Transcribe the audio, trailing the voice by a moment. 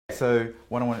So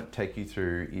what I want to take you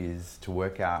through is to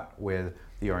work out where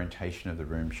the orientation of the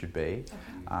room should be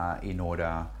in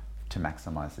order to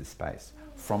maximise this space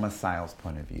from a sales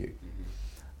point of view.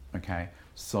 Okay,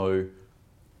 so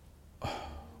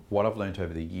what I've learned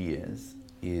over the years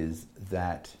is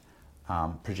that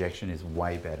projection is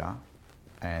way better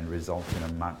and results in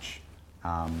a much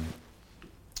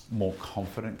more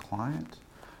confident client.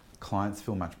 Clients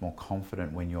feel much more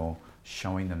confident when you're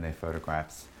showing them their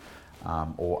photographs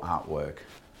or artwork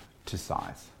to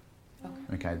size.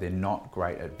 Okay, they're not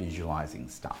great at visualizing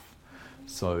stuff.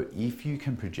 So if you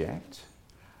can project,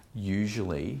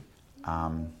 usually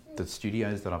the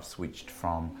studios that I've switched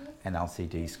from an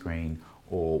LCD screen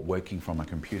or working from a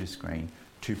computer screen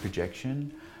to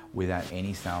projection without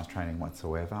any sales training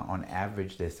whatsoever, on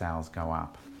average their sales go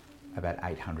up about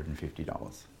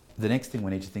 $850. The next thing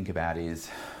we need to think about is,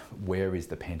 where is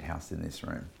the penthouse in this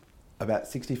room? About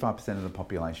 65% of the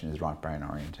population is right brain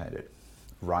orientated.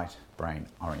 Right brain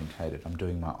orientated. I'm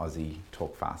doing my Aussie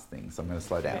talk fast thing, so I'm going to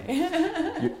slow down.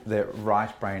 They're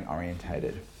right brain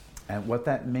orientated. And what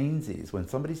that means is when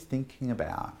somebody's thinking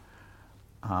about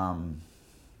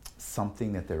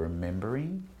something that they're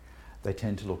remembering, they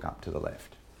tend to look up to the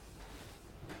left.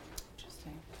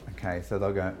 Interesting. Okay, so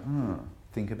they'll go,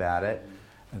 think about it.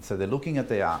 And so they're looking at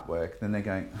their artwork, then they're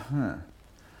going,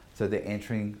 So they're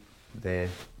entering their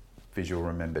visual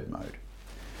remembered mode.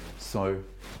 So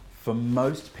for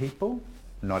most people,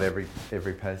 not every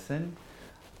person,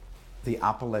 the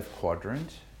upper left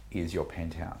quadrant is your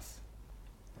penthouse.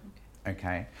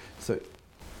 Okay, so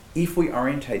if we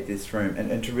orientate this room,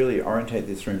 and to really orientate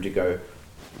this room to go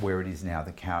where it is now,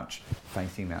 the couch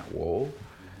facing that wall,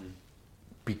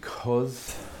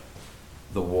 because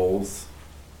the walls,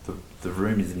 the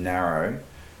room is narrow,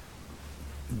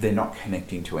 they're not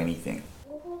connecting to anything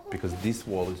because this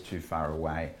wall is too far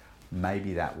away.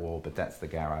 Maybe that wall, but that's the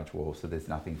garage wall, so there's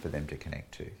nothing for them to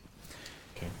connect to.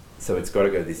 Okay. So it's got to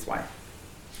go this way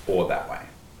or that way.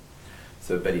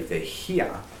 So, but if they're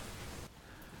here,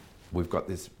 we've got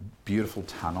this beautiful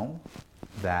tunnel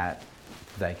that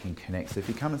they can connect. So if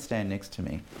you come and stand next to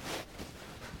me,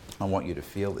 I want you to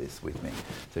feel this with me.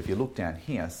 So if you look down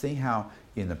here, see how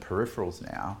in the peripherals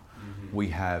now, we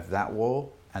have that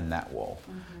wall and that wall.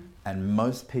 And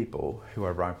most people who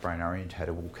are right brain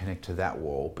orientated will connect to that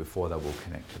wall before they will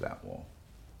connect to that wall.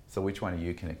 So which one are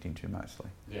you connecting to mostly?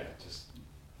 Yeah, just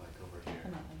like over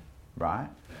here. Right?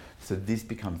 So this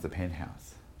becomes the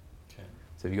penthouse. Okay.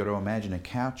 So if you've got to imagine a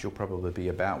couch, you'll probably be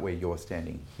about where you're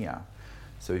standing here.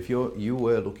 So if you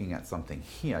were looking at something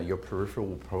here, your peripheral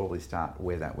will probably start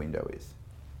where that window is.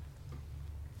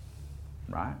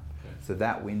 Right? Okay. So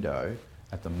that window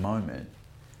at the moment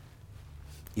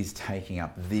is taking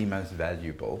up the most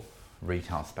valuable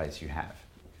retail space you have.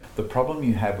 The problem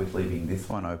you have with leaving this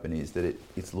one open is that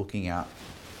it's looking out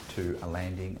to a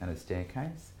landing and a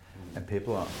staircase, and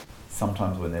people are,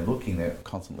 sometimes when they're looking, they're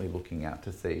constantly looking out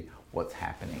to see what's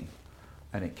happening,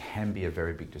 and it can be a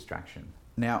very big distraction.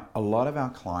 Now, a lot of our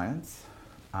clients,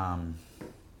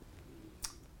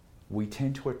 we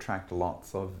tend to attract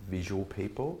lots of visual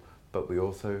people, but we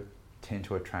also tend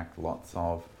to attract lots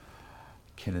of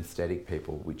kinesthetic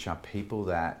people, which are people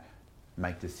that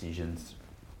make decisions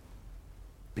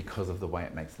because of the way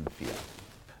it makes them feel.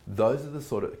 Those are the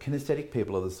sort of, kinesthetic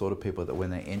people are the sort of people that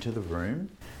when they enter the room,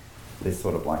 they're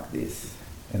sort of like this.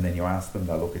 And then you ask them,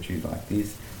 they'll look at you like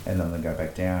this, and then they'll go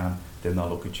back down, then they'll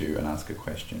look at you and ask a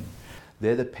question.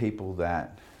 They're the people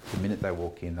that, the minute they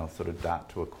walk in, they'll sort of dart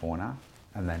to a corner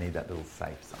and they need that little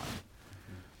safe zone.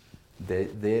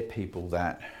 They're people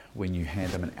that when you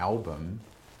hand them an album,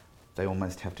 they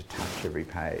almost have to touch every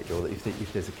page, or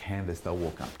if there's a canvas, they'll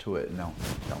walk up to it and they'll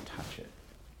touch it.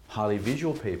 Highly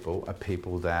visual people are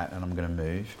people that, and I'm going to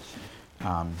move,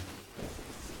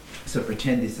 so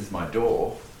pretend this is my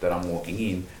door that I'm walking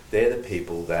in. They're the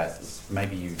people that,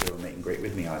 maybe you do a meet and greet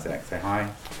with me, Isaac. Say hi.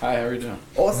 Hi, how are you doing?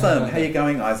 Awesome. How you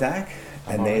going, Isaac?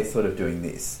 And they're alright. sort of doing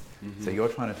this. So you're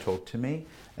trying to talk to me,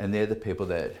 and they're the people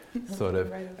that sort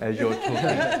of, as you're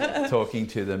talking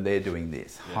to them, they're doing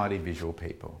this. Highly visual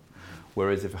people.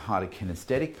 Whereas if a highly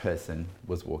kinesthetic person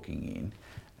was walking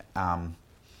in,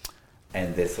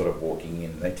 and they're sort of walking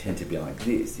in, they tend to be like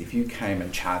this. If you came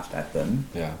and charged at them,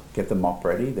 get the mop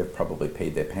ready, they've probably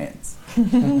peed their pants.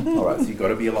 All right, so you've got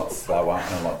to be a lot slower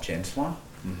and a lot gentler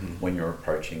when you're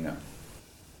approaching them.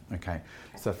 Okay,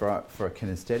 so for a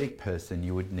kinesthetic person,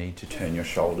 you would need to turn your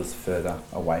shoulders further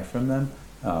away from them.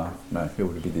 No, it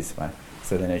would be this way.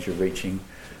 So then as you're reaching,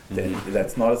 then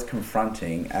that's not as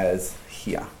confronting as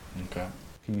here. Okay.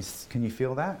 Can you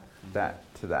feel that? That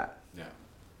to that. Yeah.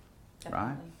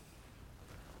 Right?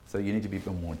 So you need to be a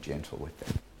bit more gentle with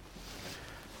them.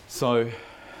 So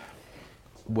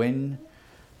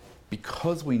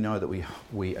because we know that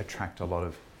we attract a lot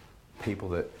of people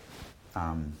that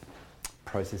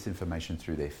process information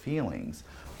through their feelings,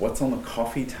 what's on the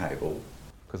coffee table,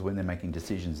 because when they're making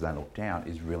decisions they look down,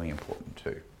 is really important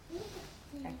too.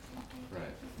 Excellent.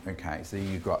 Right. Okay, so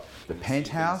you've got the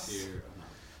penthouse.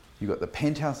 You've got the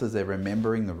penthouse as they're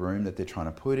remembering the room that they're trying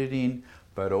to put it in,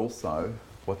 but also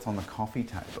what's on the coffee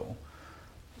table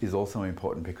is also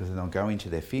important, because they'll go into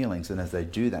their feelings, and as they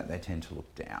do that, they tend to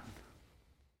look down.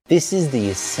 This is the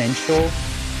essential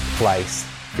place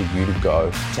for you to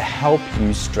go to help you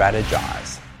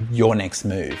strategize your next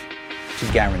move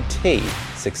to guarantee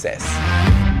success.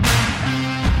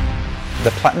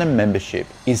 The Platinum membership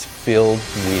is filled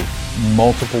with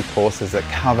multiple courses that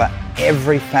cover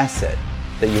every facet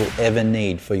that you'll ever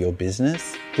need for your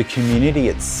business. The community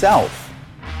itself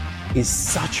is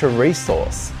such a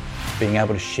resource. Being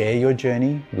able to share your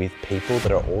journey with people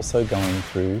that are also going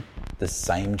through the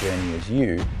same journey as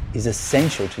you is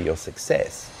essential to your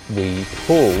success. We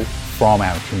pull from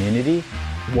our community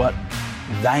what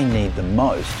they need the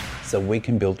most, so we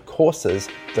can build courses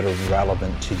that are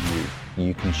relevant to you.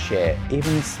 You can share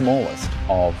even the smallest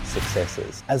of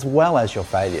successes, as well as your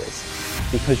failures,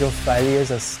 because your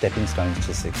failures are stepping stones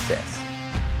to success.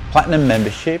 Platinum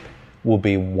membership will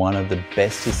be one of the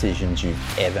best decisions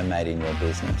you've ever made in your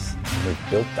business, and we've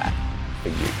built that for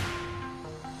you.